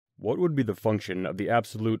What would be the function of the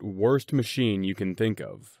absolute worst machine you can think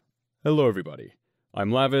of? Hello everybody,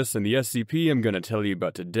 I'm Lavis, and the SCP I'm going to tell you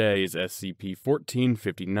about today is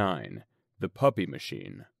SCP-1459 The Puppy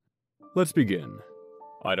Machine. Let's begin.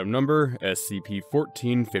 Item number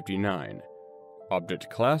SCP-1459.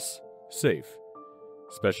 Object Class Safe.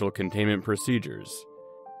 Special Containment Procedures.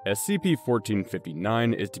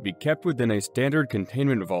 SCP-1459 is to be kept within a standard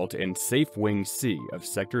containment vault in Safe Wing C of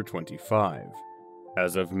Sector 25.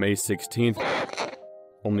 As of May 16th,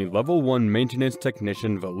 only Level 1 Maintenance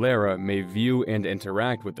Technician Valera may view and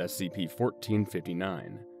interact with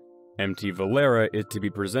SCP-1459. MT Valera is to be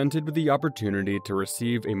presented with the opportunity to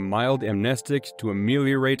receive a mild amnestic to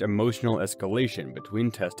ameliorate emotional escalation between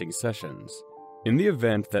testing sessions. In the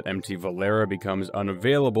event that MT Valera becomes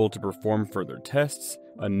unavailable to perform further tests,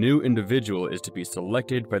 a new individual is to be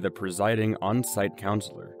selected by the presiding on-site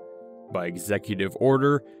counselor. By executive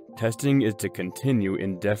order, testing is to continue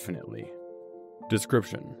indefinitely.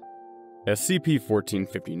 Description: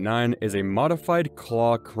 SCP-1459 is a modified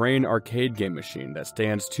claw crane arcade game machine that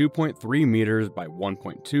stands 2.3 meters by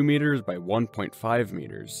 1.2 meters by 1.5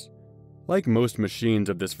 meters. Like most machines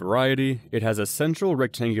of this variety, it has a central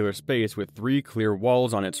rectangular space with 3 clear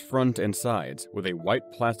walls on its front and sides, with a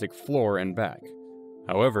white plastic floor and back.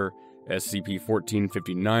 However,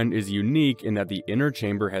 SCP-1459 is unique in that the inner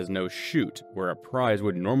chamber has no chute, where a prize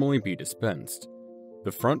would normally be dispensed.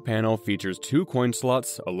 The front panel features 2 coin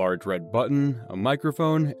slots, a large red button, a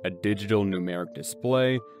microphone, a digital numeric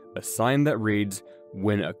display, a sign that reads,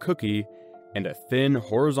 "Win a cookie," and a thin,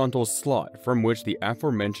 horizontal slot from which the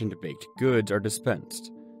aforementioned baked goods are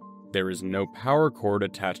dispensed. There is no power cord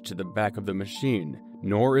attached to the back of the machine,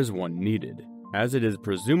 nor is one needed, as it is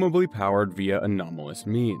presumably powered via anomalous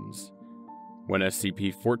means. When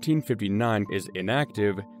SCP-1459 is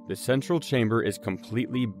inactive, the central chamber is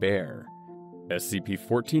completely bare.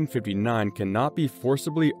 SCP-1459 cannot be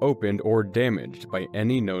forcibly opened or damaged by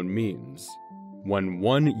any known means. When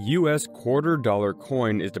one US $quarter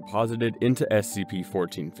coin is deposited into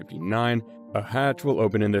SCP-1459, a hatch will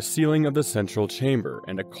open in the ceiling of the central chamber,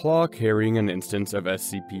 and a claw carrying an instance of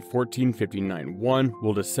SCP-1459-1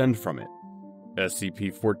 will descend from it.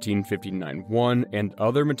 SCP-1459-1 and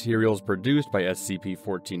other materials produced by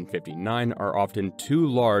SCP-1459 are often too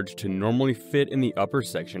large to normally fit in the upper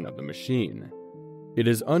section of the machine. It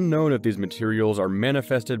is unknown if these materials are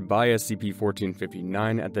manifested by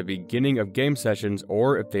SCP-1459 at the beginning of game sessions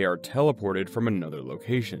or if they are teleported from another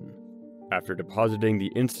location. After depositing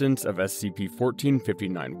the instance of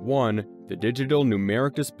SCP-1459-1, the digital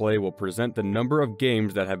numeric display will present the number of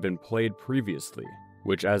games that have been played previously,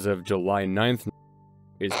 which as of July 9th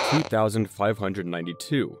is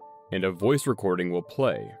 2,592, and a voice recording will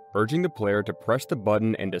play, urging the player to press the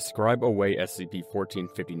button and describe a way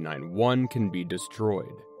SCP-1459-1 can be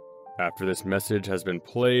destroyed. After this message has been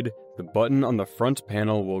played, the button on the front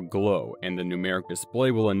panel will glow and the numeric display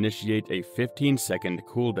will initiate a 15-second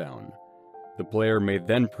cooldown. The player may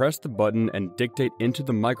then press the button and dictate into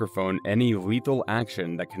the microphone any lethal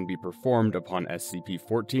action that can be performed upon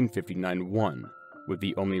SCP-1459-1. with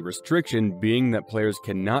the only restriction being that players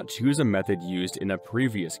cannot choose a method used in a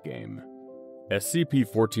previous game.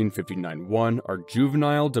 SCP-1459-1 are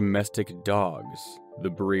juvenile domestic dogs, the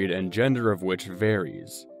breed and gender of which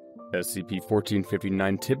varies.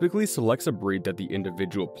 SCP-1459 typically selects a breed that the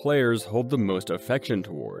individual players hold the most affection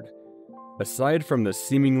toward. Aside from the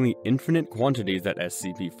seemingly infinite quantities that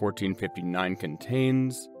SCP-1459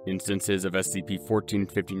 contains, instances of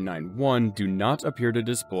SCP-1459-1 do not appear to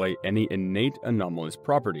display any innate anomalous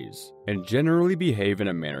properties, and generally behave in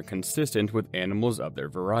a manner consistent with animals of their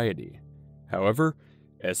variety. However,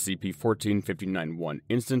 SCP-1459-1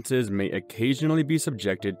 instances may occasionally be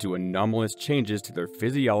subjected to anomalous changes to their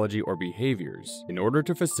physiology or behaviors in order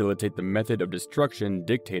to facilitate the method of destruction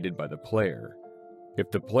dictated by the player. If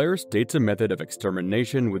the player states a method of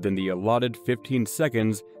extermination within the allotted 15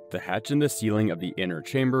 seconds, the hatch in the ceiling of the inner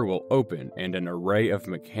chamber will open and an array of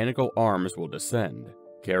mechanical arms will descend,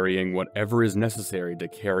 carrying whatever is necessary to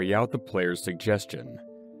carry out the player's suggestion.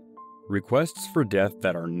 Requests for death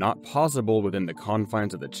that are not possible within the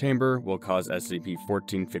confines of the chamber will cause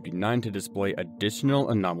SCP-1459 to display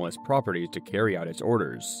additional anomalous properties to carry out its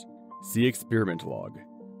orders. See Experiment Log.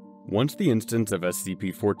 Once the instance of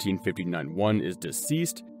SCP-1459-1 is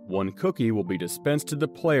deceased, one cookie will be dispensed to the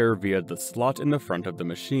player via the slot in the front of the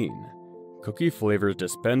machine. Cookie flavors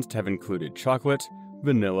dispensed have included chocolate,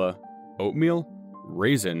 vanilla, oatmeal,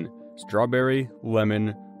 raisin, strawberry, lemon,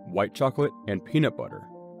 white chocolate, and peanut butter.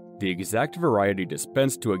 The exact variety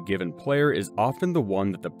dispensed to a given player is often the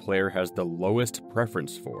one that the player has the lowest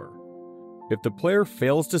preference for. If the player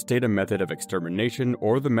fails to state a method of extermination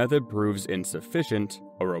or the method proves insufficient,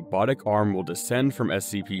 a robotic arm will descend from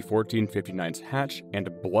SCP-1459's hatch and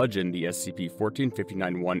bludgeon the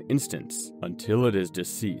SCP-1459-1 instance until it is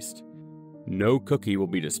deceased. No cookie will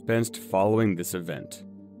be dispensed following this event.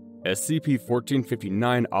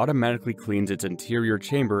 SCP-1459 automatically cleans its interior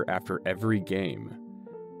chamber after every game.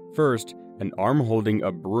 First, an arm holding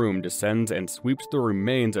a broom descends and sweeps the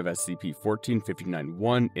remains of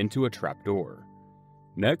SCP-1459-1 into a trapdoor.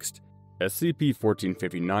 Next,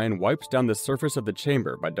 SCP-1459 wipes down the surface of the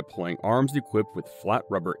chamber by deploying arms equipped with flat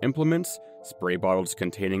rubber implements, spray bottles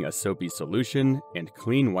containing a soapy solution, and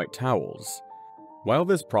clean white towels. While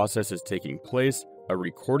this process is taking place, a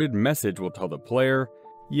recorded message will tell the player,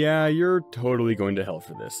 "Yeah, you're totally going to hell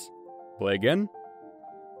for this." Play again?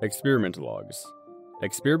 Experiment logs.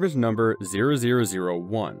 Experiment number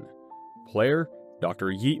 0001. Player, Dr.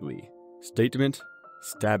 Yeatley. Statement,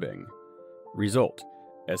 stabbing. Result,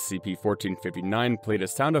 SCP-1459 played a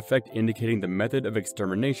sound effect indicating the method of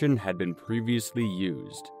extermination had been previously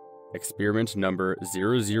used. Experiment number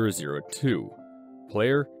 0002.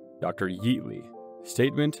 Player, Dr. Yeatley.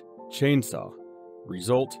 Statement, chainsaw.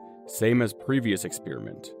 Result, same as previous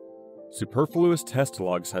experiment. Superfluous test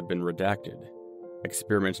logs have been redacted.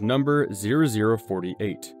 Experiment number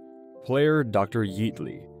 0048. Player, Dr.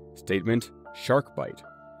 Yeatley. Statement, shark bite.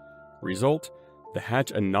 Result, the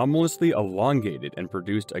hatch anomalously elongated and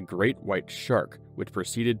produced a great white shark, which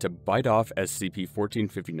proceeded to bite off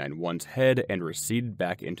SCP-1459-1's head and receded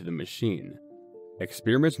back into the machine.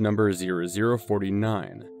 Experiment number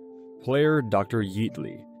 0049. Player, Dr.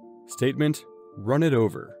 Yeatley. Statement, run it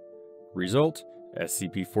over. Result,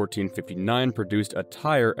 SCP-1459 produced a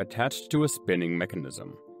tire attached to a spinning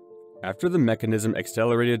mechanism. After the mechanism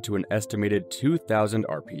accelerated to an estimated 2,000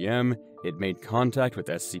 RPM, it made contact with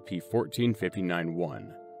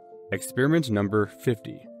SCP-1459-1. Experiment number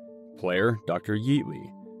 50. Player, Dr.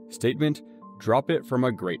 Yeatley. Statement, drop it from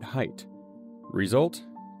a great height. Result,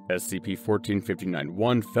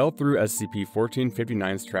 SCP-1459-1 fell through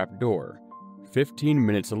SCP-1459's trapdoor. 15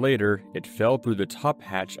 minutes later, it fell through the top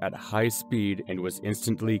hatch at high speed and was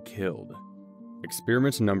instantly killed.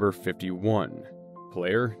 Experiment number 51.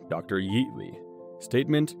 Player, Dr. Yeatley.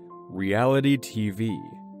 Statement, reality TV.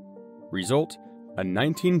 Result, a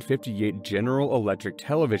 1958 General Electric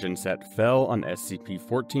television set fell on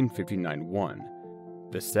SCP-1459-1.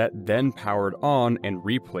 The set then powered on and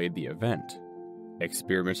replayed the event.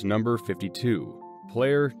 Experiment number 52.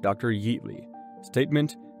 Player, Dr. Yeatley.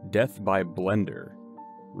 Statement, death by blender.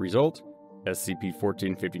 Result,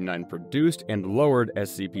 SCP-1459 produced and lowered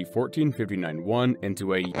SCP-1459-1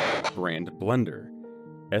 into a brand blender.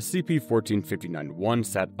 SCP-1459-1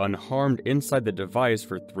 sat unharmed inside the device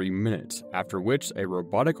for 3 minutes, after which a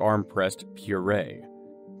robotic arm pressed puree.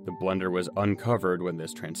 The blender was uncovered when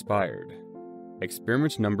this transpired.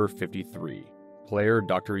 Experiment number 53. Player,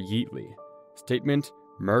 Dr. Yeatley. Statement,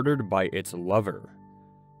 murdered by its lover.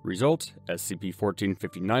 Result,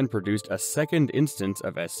 SCP-1459 produced a second instance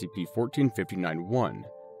of SCP-1459-1,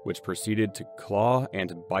 which proceeded to claw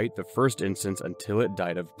and bite the first instance until it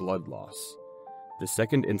died of blood loss. The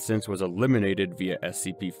second instance was eliminated via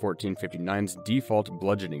SCP-1459's default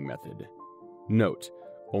bludgeoning method. Note,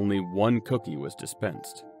 only one cookie was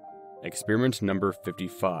dispensed. Experiment number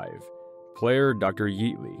 55. Player, Dr.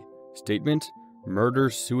 Yeatley. Statement,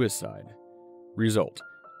 murder-suicide. Result,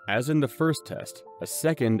 as in the first test, a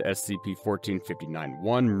second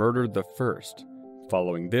SCP-1459-1 murdered the first.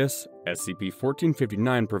 Following this,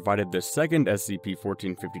 SCP-1459 provided the second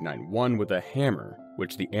SCP-1459-1 with a hammer,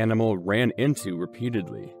 which the animal ran into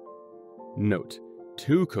repeatedly. Note,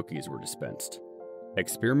 2 cookies were dispensed.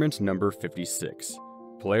 Experiment number 56.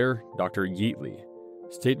 Player, Dr. Yeatley.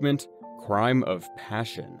 Statement, crime of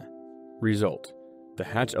passion. Result, the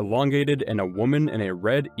hatch elongated and a woman in a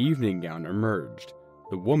red evening gown emerged.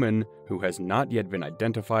 The woman, who has not yet been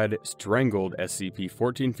identified, strangled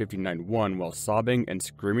SCP-1459-1 while sobbing and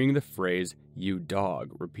screaming the phrase, "You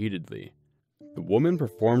dog," repeatedly. The woman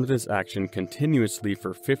performed this action continuously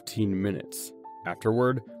for 15 minutes.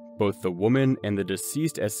 Afterward, both the woman and the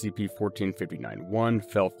deceased SCP-1459-1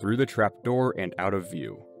 fell through the trapdoor and out of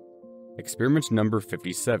view. Experiment number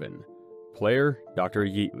 57. Player, Dr.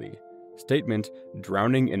 Yeatley. Statement,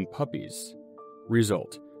 drowning in puppies.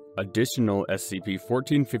 Result, additional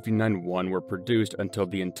SCP-1459-1 were produced until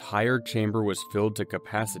the entire chamber was filled to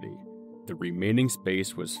capacity. The remaining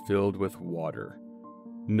space was filled with water.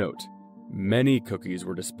 Note, many cookies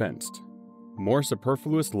were dispensed. More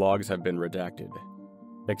superfluous logs have been redacted.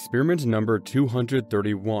 Experiment number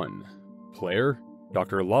 231. Player,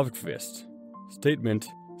 Dr. Lavis.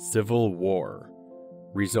 Statement, civil war.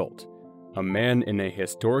 Result, A man in a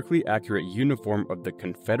historically accurate uniform of the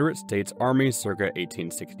Confederate States Army circa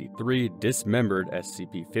 1863 dismembered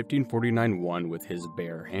SCP-1549-1 with his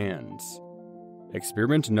bare hands.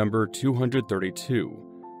 Experiment number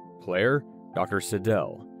 232. Player, Dr.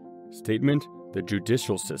 Siddell. Statement, the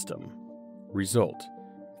judicial system. Result,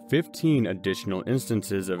 15 additional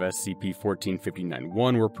instances of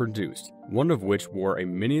SCP-1459-1 were produced, one of which wore a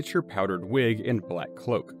miniature powdered wig and black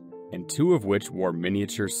cloak, and 2 of which wore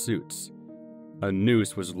miniature suits. A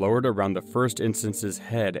noose was lowered around the first instance's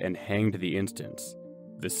head and hanged the instance.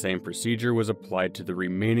 The same procedure was applied to the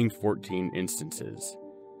remaining 14 instances.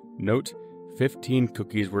 Note, 15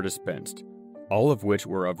 cookies were dispensed, all of which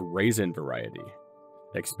were of raisin variety.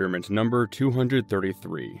 Experiment number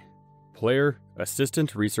 233. Player,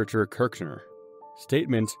 Assistant Researcher Kirchner.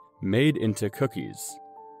 Statement, made into cookies.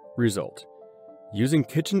 Result, using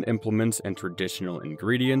kitchen implements and traditional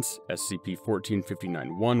ingredients,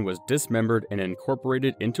 SCP-1459-1 was dismembered and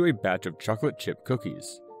incorporated into a batch of chocolate chip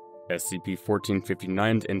cookies.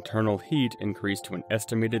 SCP-1459's internal heat increased to an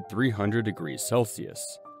estimated 300 degrees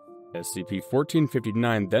Celsius.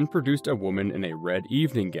 SCP-1459 then produced a woman in a red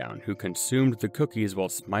evening gown who consumed the cookies while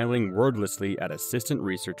smiling wordlessly at Assistant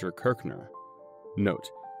Researcher Kirchner. Note,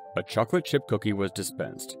 a chocolate chip cookie was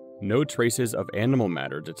dispensed. No traces of animal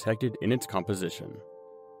matter detected in its composition.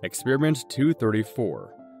 Experiment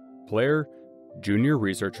 234. Player, Junior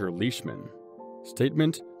Researcher Leishman.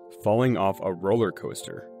 Statement, falling off a roller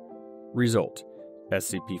coaster. Result,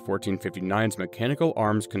 SCP-1459's mechanical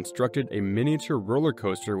arms constructed a miniature roller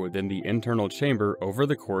coaster within the internal chamber over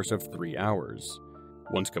the course of 3 hours.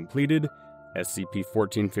 Once completed,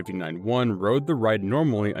 SCP-1459-1 rode the ride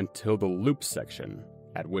normally until the loop section,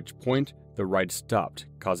 at which point the ride stopped,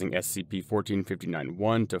 causing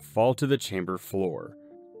SCP-1459-1 to fall to the chamber floor.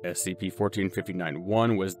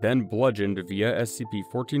 SCP-1459-1 was then bludgeoned via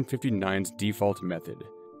SCP-1459's default method.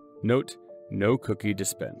 Note, no cookie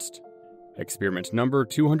dispensed. Experiment number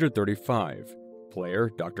 235. Player,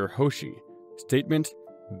 Dr. Hoshi. Statement,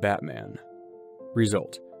 Batman.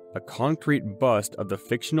 Result, a concrete bust of the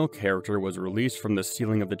fictional character was released from the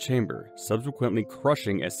ceiling of the chamber, subsequently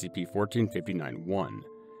crushing SCP-1459-1.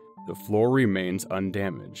 The floor remains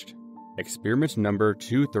undamaged. Experiment number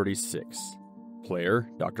 236. Player,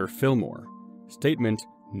 Dr. Fillmore. Statement,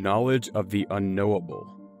 knowledge of the unknowable.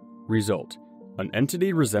 Result, an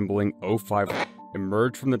entity resembling O5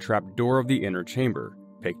 emerged from the trap door of the inner chamber,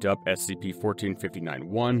 picked up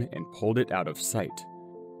SCP-1459-1 and pulled it out of sight.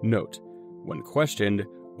 Note, when questioned,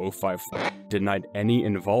 O5 denied any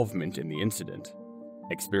involvement in the incident.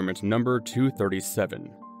 Experiment number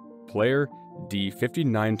 237. Player,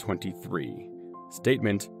 D-5923.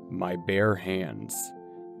 Statement, my bare hands.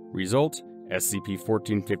 Result,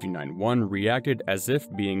 SCP-1459-1 reacted as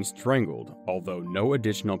if being strangled, although no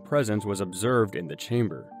additional presence was observed in the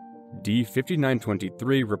chamber.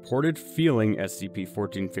 D-5923 reported feeling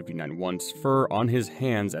SCP-1459-1's fur on his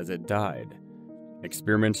hands as it died.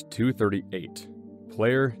 Experiment 238.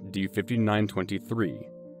 Player, D-5923.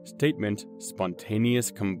 Statement,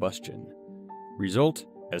 spontaneous combustion. Result,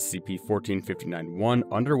 SCP-1459-1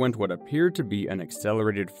 underwent what appeared to be an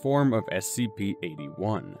accelerated form of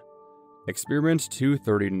SCP-81. Experiment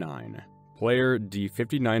 239. Player,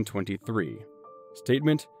 D-5923.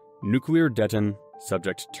 Statement, nuclear deton.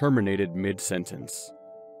 Subject terminated mid-sentence.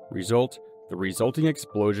 Result, the resulting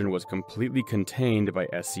explosion was completely contained by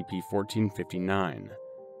SCP-1459.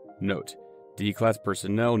 Note, D-Class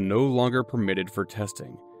personnel no longer permitted for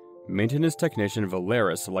testing. Maintenance Technician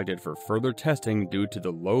Valera selected for further testing due to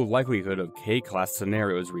the low likelihood of K-Class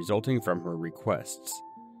scenarios resulting from her requests.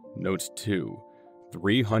 Note 2.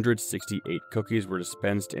 368 cookies were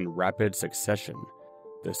dispensed in rapid succession.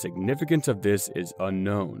 The significance of this is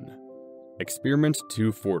unknown. Experiment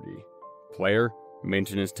 240. Player,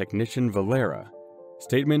 Maintenance Technician Valera.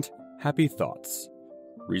 Statement, happy thoughts.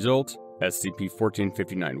 Result,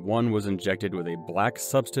 SCP-1459-1 was injected with a black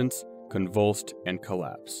substance, convulsed, and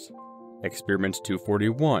collapsed. Experiment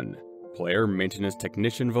 241. Player, Maintenance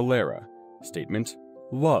Technician Valera. Statement,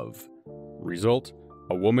 love. Result,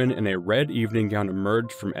 a woman in a red evening gown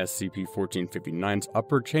emerged from SCP-1459's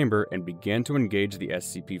upper chamber and began to engage the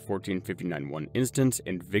SCP-1459-1 instance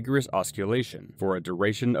in vigorous osculation for a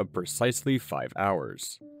duration of precisely 5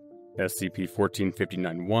 hours.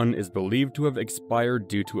 SCP-1459-1 is believed to have expired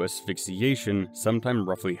due to asphyxiation sometime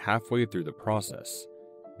roughly halfway through the process.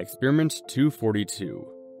 Experiment 242.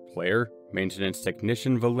 Player, Maintenance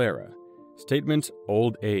Technician Valera. Statement,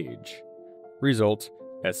 old age. Result,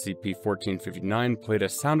 SCP-1459 played a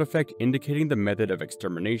sound effect indicating the method of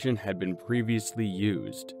extermination had been previously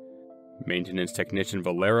used. Maintenance Technician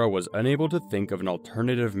Valera was unable to think of an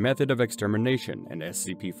alternative method of extermination, and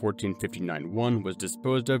SCP-1459-1 was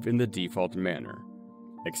disposed of in the default manner.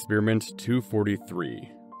 Experiment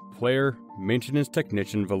 243. Player, Maintenance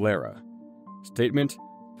Technician Valera. Statement: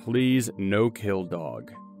 please no kill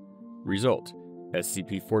dog. Result: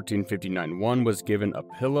 SCP-1459-1 was given a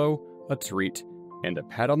pillow, a treat, and a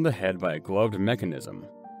pat on the head by a gloved mechanism.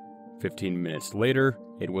 15 minutes later,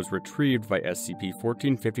 it was retrieved by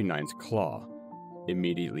SCP-1459's claw.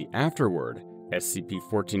 Immediately afterward,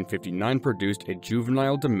 SCP-1459 produced a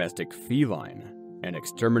juvenile domestic feline and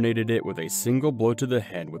exterminated it with a single blow to the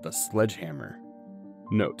head with a sledgehammer.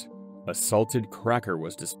 Note: a salted cracker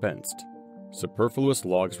was dispensed. Superfluous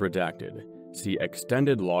logs redacted. See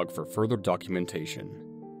extended log for further documentation.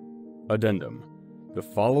 Addendum: the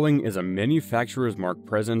following is a manufacturer's mark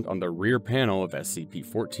present on the rear panel of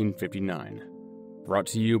SCP-1459. Brought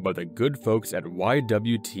to you by the good folks at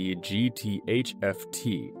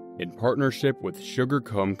YWT-GTHFT in partnership with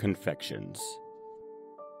Sugarcomb Confections.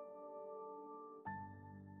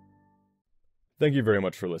 Thank you very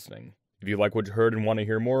much for listening. If you like what you heard and want to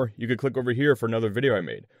hear more, you could click over here for another video I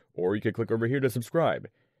made, or you could click over here to subscribe.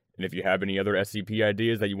 And if you have any other SCP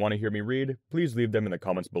ideas that you want to hear me read, please leave them in the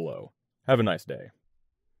comments below. Have a nice day.